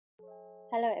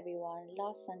Hello everyone,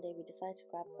 last Sunday we decided to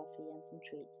grab coffee and some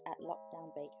treats at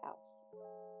Lockdown Bakehouse.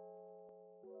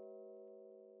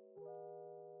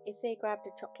 Issei grabbed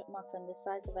a chocolate muffin the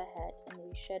size of her head and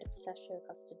we shared a pistachio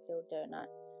custard filled donut.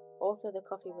 Also the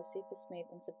coffee was super smooth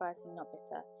and surprisingly not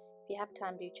bitter. If you have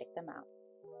time, do check them out.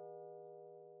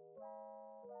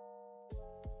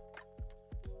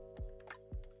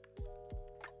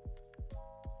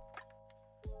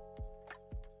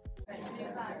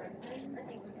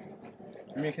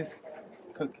 Give me a kiss.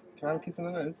 Can I have a kiss on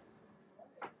the nose?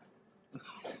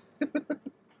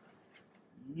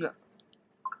 No.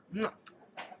 No.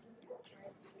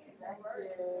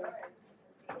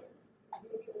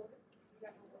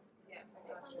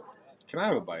 Can I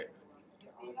have a bite?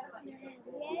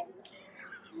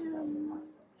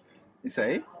 You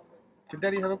say? Can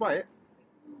Daddy have a bite?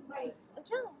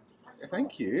 Yeah,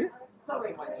 thank you.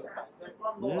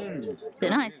 They're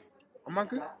nice. Am I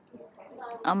good?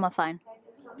 I'm fine.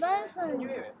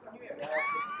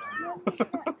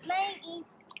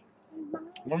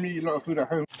 Mummy eat a lot of food at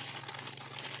home.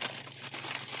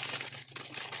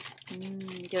 Do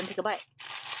you want to take a bite?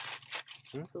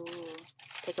 Ooh,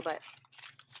 take a bite.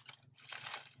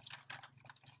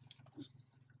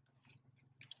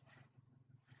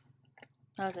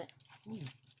 How's it?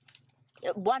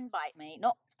 One bite, mate,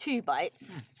 not 2 bites.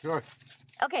 Sure.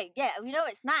 Okay, yeah, we know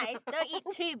it's nice. Don't eat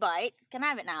 2 bites. Can I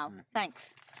have it now?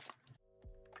 Thanks.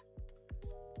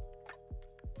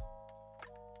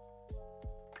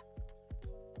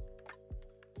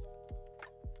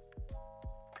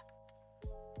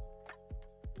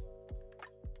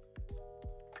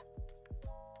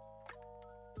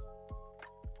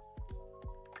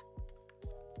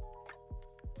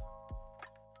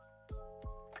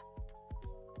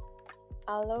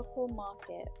 Our local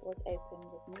market was open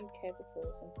with new COVID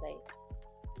rules in place,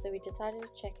 so we decided to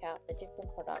check out the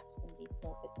different products from these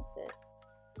small businesses.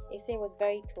 Issei was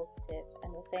very talkative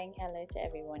and was saying hello to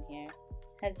everyone here,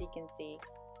 as you can see.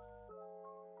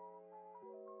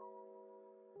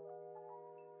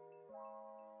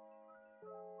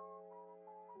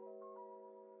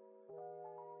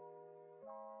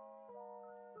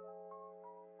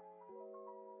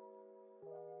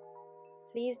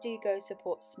 Please do go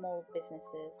support small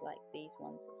businesses like these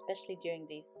ones, especially during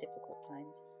these difficult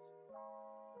times.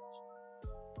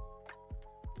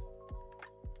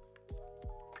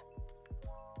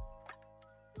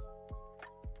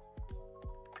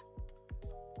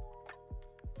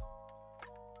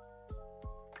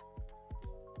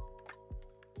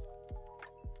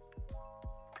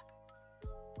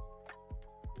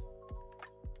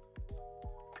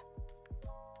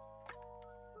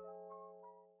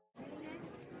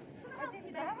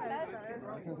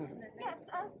 Yes,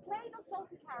 plain or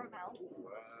salted caramel? Salted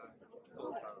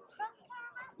caramel.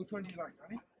 Which one do you like,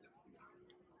 Danny?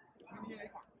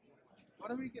 Why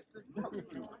don't we get the cup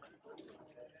through?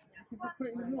 Put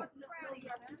it in the milk.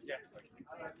 Yes.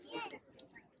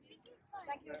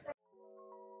 Thank you.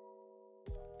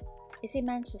 Issei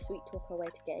managed to sweet talk her way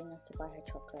to getting us to buy her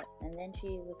chocolate, and then she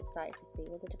was excited to see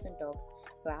all the different dogs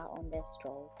who were out on their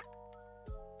strolls.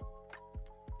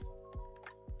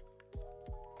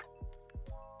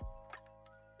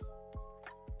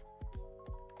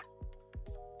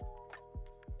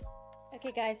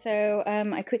 Okay guys, so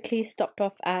I quickly stopped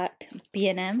off at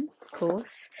B&M, of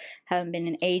course. Haven't been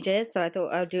in ages, so I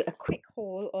thought I'll do a quick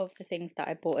haul of the things that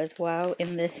I bought as well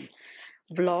in this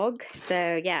vlog.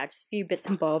 So yeah, just a few bits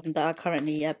and bobs that are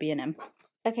currently at B&M.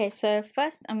 Okay, so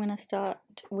first I'm going to start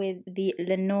with the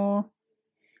Lenore.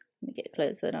 Let me get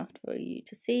closer enough for you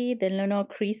to see the Lenore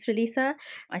crease releaser.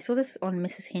 I saw this on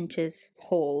Mrs. Hinch's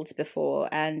hauls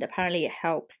before, and apparently it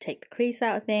helps take the crease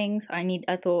out of things.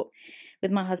 I thought with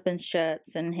my husband's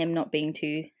shirts and him not being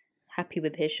too happy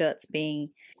with his shirts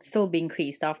still being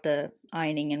creased after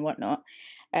ironing and whatnot,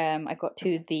 I got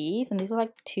 2 of these, and these were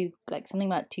like something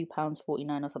like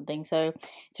 £2.49 or something. So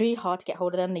it's really hard to get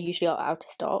hold of them. They usually are out of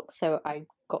stock, so I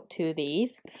got 2 of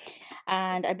these.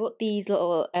 And I bought these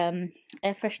little air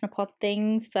freshener pod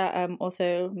things that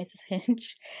also Mrs.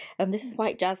 Hinch. This is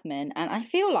white jasmine, and I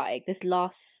feel like this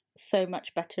lasts so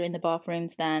much better in the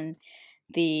bathrooms than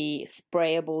the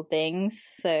sprayable things.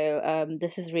 So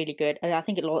this is really good, and I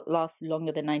think it lasts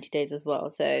longer than 90 days as well.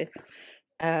 So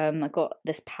I got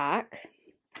this pack.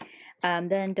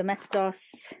 Then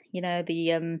Domestos, you know,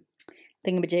 the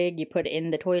thingamajig, you put it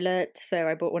in the toilet. So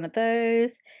I bought one of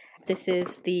those. This is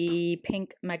the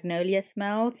pink magnolia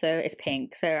smell, so it's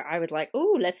pink. So I was like,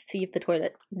 oh, let's see if the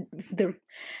toilet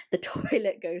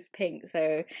goes pink.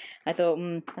 So I thought,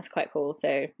 that's quite cool. So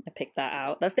I picked that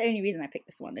out. That's the only reason I picked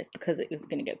this one, is because it was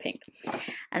going to go pink.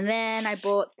 And then I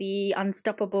bought the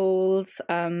Unstoppables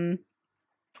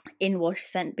in wash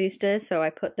scent boosters. So I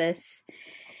put this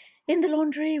in the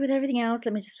laundry with everything else.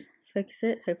 Let me just focus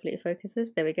it. Hopefully it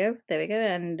focuses. There we go. There we go.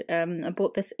 And I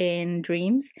bought this in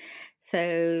Dreams.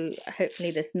 So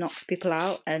hopefully this knocks people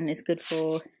out and is good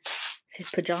for his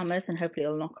pajamas, and hopefully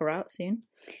it'll knock her out soon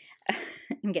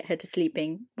and get her to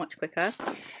sleeping much quicker.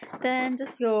 Then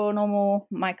just your normal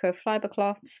microfiber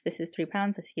cloths. This is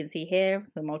 £3, as you can see here.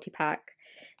 So multi-pack,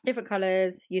 different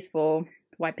colours, used for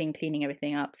wiping, cleaning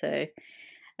everything up. So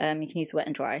you can use wet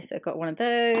and dry. So I got one of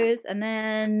those. And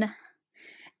then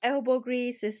Elbow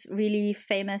Grease is really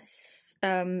famous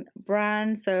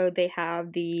brand. So they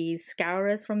have these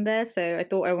scourers from there. So I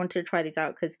thought I wanted to try these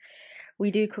out because we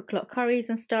do cook a lot of curries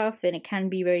and stuff, and it can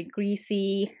be very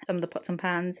greasy, some of the pots and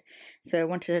pans. So I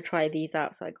wanted to try these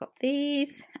out, so I got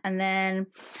these. And then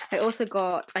I also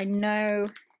got, I know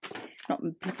not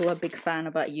people are a big fan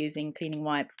about using cleaning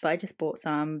wipes, but I just bought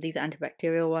some. These are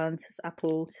antibacterial ones. It's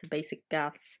Apple to Basic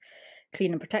Gas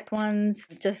Clean and Protect ones,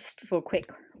 just for quick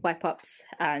wipe ups.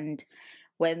 And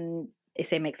when they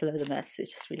say it makes a load of mess,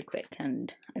 it's just really quick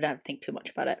and I don't have to think too much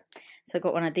about it. So I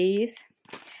got one of these.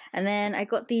 And then I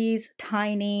got these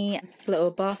tiny little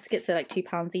baskets. They're like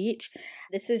 £2 each.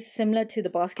 This is similar to the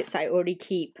baskets that I already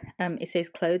keep. It says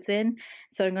clothes in.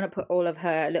 So I'm going to put all of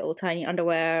her little tiny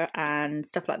underwear and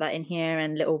stuff like that in here,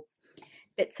 and little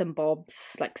bits and bobs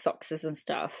like socks and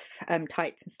stuff,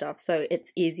 tights and stuff. So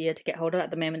it's easier to get hold of.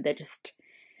 At the moment they're just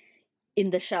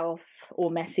in the shelf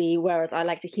or messy, whereas I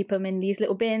like to keep them in these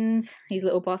little bins, these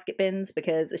little basket bins,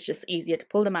 because it's just easier to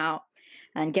pull them out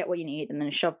and get what you need and then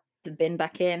shove the bin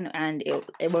back in, and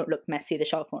it won't look messy, the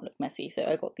shelf won't look messy. So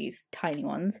I got these tiny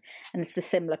ones, and it's the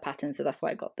similar pattern, so that's why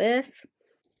I got this.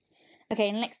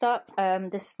 Okay, next up,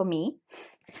 this is for me.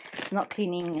 It's not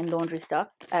cleaning and laundry stuff.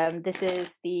 This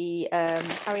is the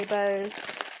Haribo's.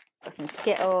 Got some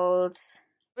Skittles,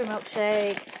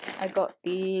 milkshake. I got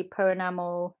the Pro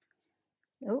Enamel.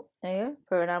 Oh, there you go,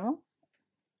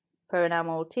 Pro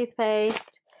Enamel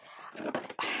toothpaste.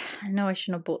 I know I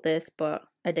shouldn't have bought this, but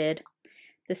I did.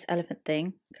 This elephant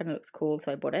thing kind of looks cool, so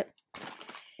I bought it.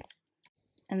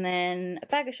 And then a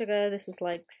bag of sugar. This was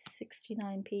like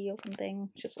 69p or something.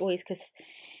 Just always because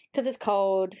it's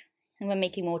cold and we're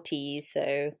making more teas,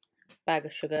 so bag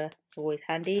of sugar is always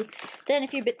handy. Then a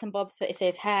few bits and bobs for it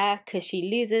says hair, because she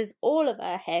loses all of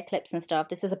her hair clips and stuff.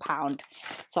 This is £1,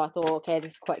 so I thought, okay,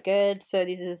 this is quite good. So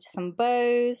these are some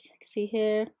bows. You can see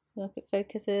here, look, it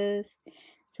focuses.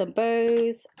 Some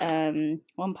bows. £1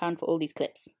 for all these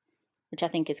clips, which I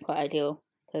think is quite ideal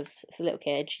because it's a little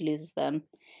kid, she loses them.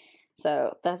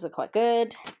 So those are quite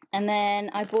good. And then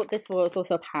I bought this for, it's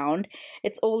also £1.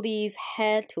 It's all these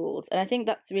hair tools, and I think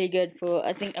that's really good for,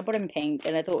 I think I bought them in pink,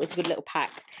 and I thought it was a good little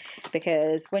pack,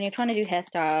 because when you're trying to do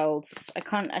hairstyles, I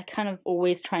kind of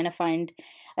always trying to find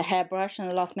a hairbrush in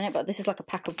the last minute, but this is like a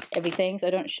pack of everything, so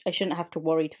I shouldn't have to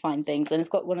worry to find things. And it's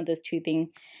got one of those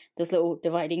those little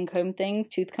dividing comb things,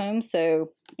 tooth combs,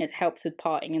 so it helps with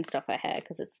parting and stuff her hair,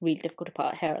 because it's really difficult to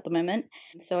part her hair at the moment.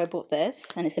 So I bought this,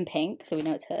 and it's in pink, so we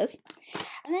know it's hers.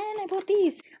 And then I bought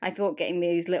these. I thought getting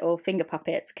these little finger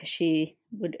puppets, because she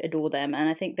would adore them, and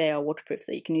I think they are waterproof,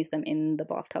 so you can use them in the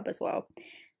bathtub as well.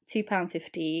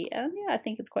 £2.50, and yeah, I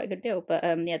think it's quite a good deal. But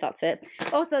yeah, that's it.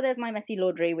 Also, there's my messy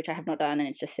laundry, which I have not done, and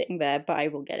it's just sitting there, but I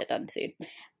will get it done soon.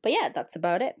 But yeah, that's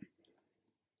about it.